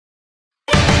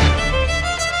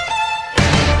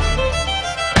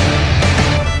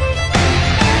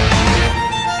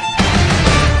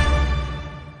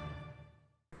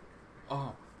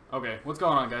Okay, what's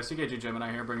going on, guys? TKG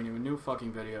Gemini here, bringing you a new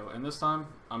fucking video, and this time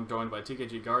I'm joined by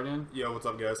TKG Guardian. Yo, what's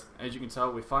up, guys? As you can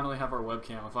tell, we finally have our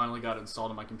webcam. I finally got it installed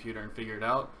on my computer and figured it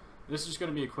out. This is just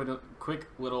going to be a quick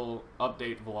little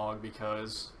update vlog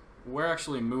because we're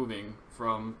actually moving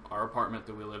from our apartment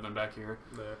that we live in back here,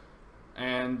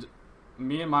 and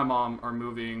me and my mom are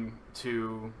moving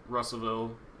to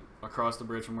Russellville, across the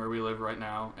bridge from where we live right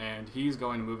now, and he's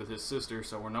going to move with his sister,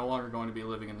 so we're no longer going to be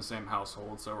living in the same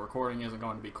household, so recording isn't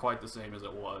going to be quite the same as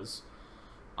it was.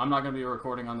 I'm not going to be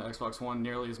recording on the Xbox One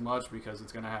nearly as much because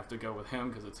it's going to have to go with him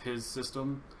because it's his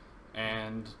system,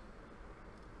 and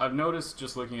I've noticed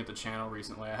just looking at the channel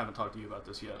recently, I haven't talked to you about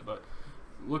this yet, but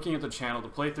looking at the channel, the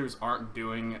playthroughs aren't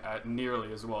doing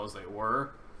nearly as well as they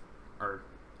were, or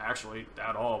actually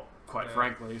at all, quite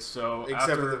frankly. So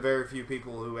except for the very few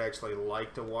people who actually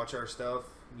like to watch our stuff,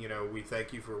 you know, we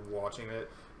thank you for watching it,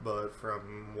 but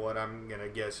from what I'm gonna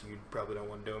guess, you probably don't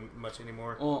want to do much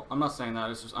anymore. Well, I'm not saying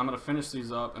that. It's just I'm gonna finish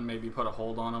these up and maybe put a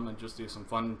hold on them and just do some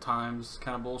fun times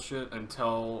kind of bullshit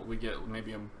until we get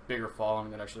maybe a bigger following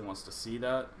that actually wants to see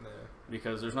that.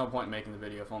 Because there's no point in making the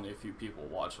video if only a few people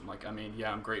watch them. Like, I mean,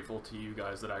 yeah, I'm grateful to you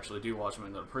guys that actually do watch them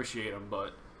and that appreciate them,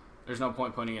 but there's no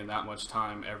point putting in that much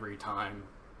time every time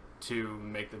to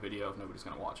make the video if nobody's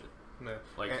going to watch it.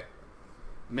 Like,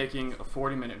 making a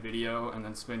 40-minute video and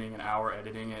then spending an hour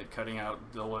editing it, cutting out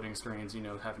the loading screens, you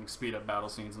know, having to speed up battle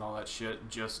scenes and all that shit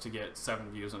just to get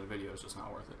 7 views on a video is just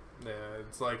not worth it. Yeah,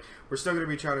 it's like, we're still going to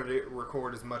be trying to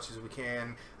record as much as we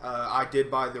can. I did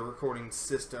buy the recording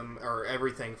system, or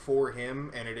everything for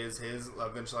him, and it is his.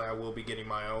 Eventually I will be getting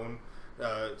my own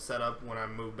set up when I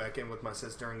move back in with my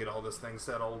sister and get all this thing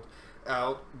settled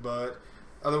out, but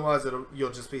otherwise, you'll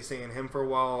just be seeing him for a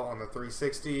while on the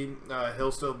 360.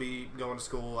 He'll still be going to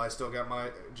school. I still got my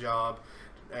job.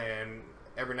 And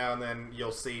every now and then,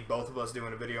 you'll see both of us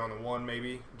doing a video on the one,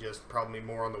 maybe. Just probably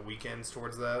more on the weekends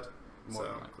towards that. More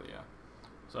than likely, yeah.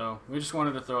 So, we just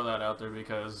wanted to throw that out there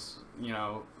because, you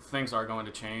know, things are going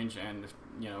to change. And,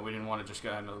 you know, we didn't want to just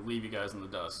kind of leave you guys in the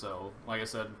dust. So, like I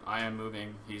said, I am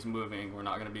moving. He's moving. We're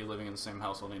not going to be living in the same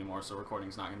household anymore. So,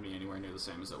 recording's not going to be anywhere near the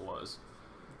same as it was.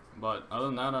 But other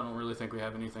than that, I don't really think we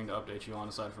have anything to update you on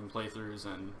aside from playthroughs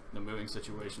and the moving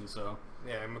situation, so...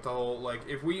 Yeah, and with the whole, like,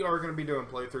 if we are going to be doing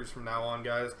playthroughs from now on,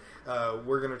 guys,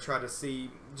 we're going to try to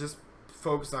just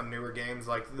focus on newer games.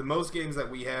 Like, the most games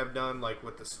that we have done, like,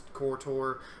 with the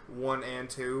KOTOR 1 and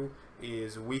 2,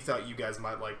 is we thought you guys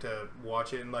might like to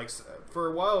watch it, and, like, for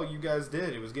a while you guys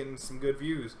did. It was getting some good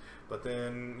views, but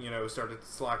then, you know, started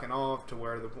slacking off to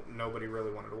where nobody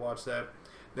really wanted to watch that.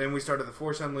 Then we started The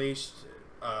Force Unleashed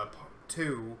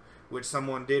 2, which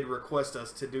someone did request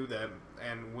us to do that,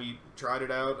 and we tried it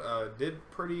out.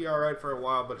 Did pretty alright for a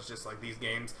while, but it's just like these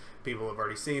games, people have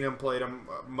already seen them, played them,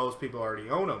 most people already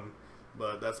own them,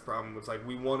 but that's the problem. It's like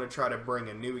we want to try to bring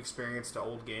a new experience to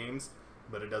old games,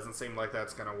 but it doesn't seem like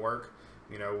that's going to work.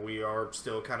 You know, we are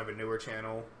still kind of a newer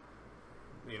channel.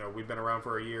 You know, we've been around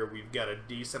for a year. We've got a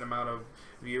decent amount of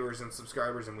viewers and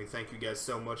subscribers, and we thank you guys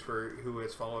so much for who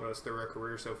has followed us through our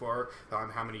career so far,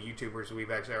 on how many YouTubers we've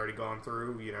actually already gone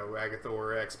through, you know,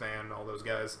 Agathor, X-Man, all those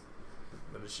guys.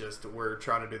 But it's just, we're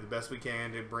trying to do the best we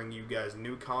can to bring you guys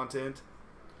new content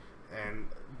and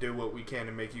do what we can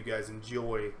to make you guys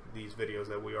enjoy these videos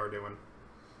that we are doing.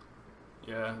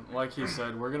 Yeah, like he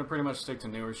said, we're going to pretty much stick to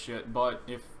newer shit, but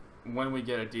when we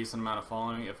get a decent amount of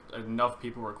following, if enough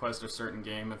people request a certain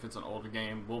game, if it's an older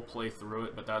game, we'll play through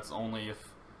it, but that's only if,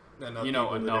 you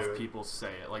know, enough people say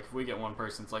it. Like, if we get one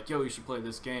person that's like, yo, you should play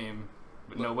this game,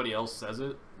 but nobody else says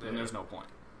it, then there's no point.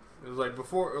 It was like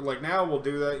before, like now we'll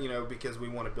do that, you know, because we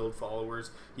want to build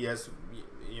followers. Yes,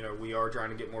 you know, we are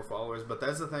trying to get more followers, but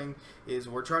that's the thing, is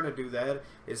we're trying to do that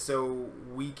is so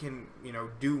we can, you know,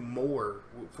 do more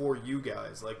for you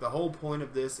guys. Like, the whole point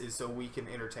of this is so we can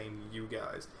entertain you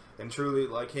guys. And truly,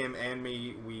 like him and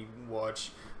me, we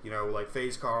watch, you know, like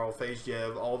FaZe Carl, FaZe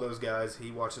Jev, all those guys.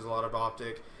 He watches a lot of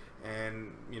Optic.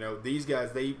 And, you know, these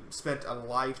guys, they spent a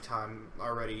lifetime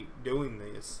already doing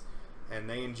this. And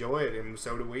they enjoy it, and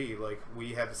so do we. Like,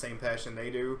 we have the same passion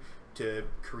they do to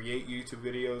create YouTube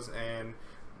videos and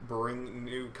bring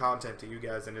new content to you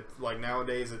guys. And it's like,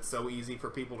 nowadays, it's so easy for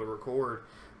people to record.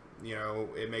 You know,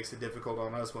 it makes it difficult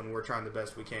on us when we're trying the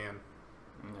best we can.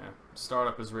 Yeah,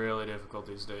 startup is really difficult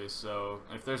these days, so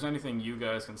if there's anything you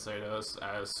guys can say to us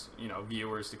as, you know,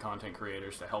 viewers to content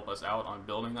creators to help us out on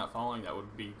building that following, that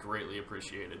would be greatly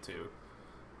appreciated too.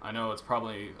 I know it's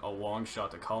probably a long shot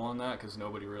to call on that because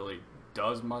nobody really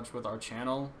does much with our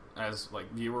channel as,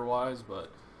 like, viewer-wise,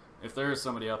 but if there is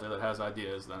somebody out there that has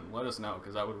ideas, then let us know,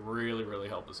 because that would really, really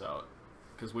help us out,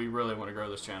 because we really want to grow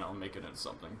this channel and make it into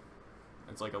something.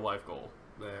 It's like a life goal.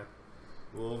 Yeah.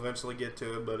 We'll eventually get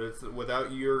to it, but it's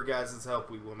without your guys' help,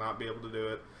 we will not be able to do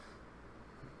it.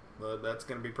 But that's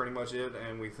going to be pretty much it,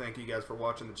 and we thank you guys for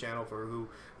watching the channel, for who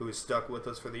is stuck with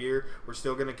us for the year. We're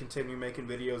still going to continue making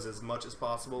videos as much as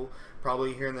possible.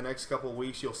 Probably here in the next couple of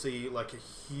weeks, you'll see like a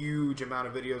huge amount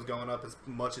of videos going up as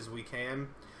much as we can,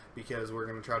 because we're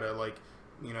going to try to, like,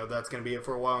 you know, that's going to be it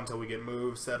for a while until we get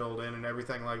moved, settled in, and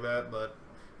everything like that. But,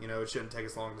 you know, it shouldn't take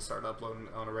us long to start uploading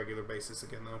on a regular basis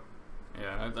again, though.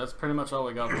 Yeah, that's pretty much all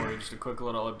we got for you. Just a quick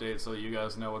little update so that you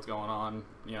guys know what's going on,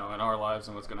 you know, in our lives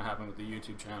and what's going to happen with the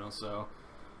YouTube channel. So,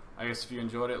 I guess if you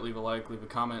enjoyed it, leave a like, leave a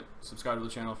comment, subscribe to the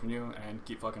channel if you're new, and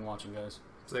keep fucking watching, guys.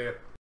 See ya.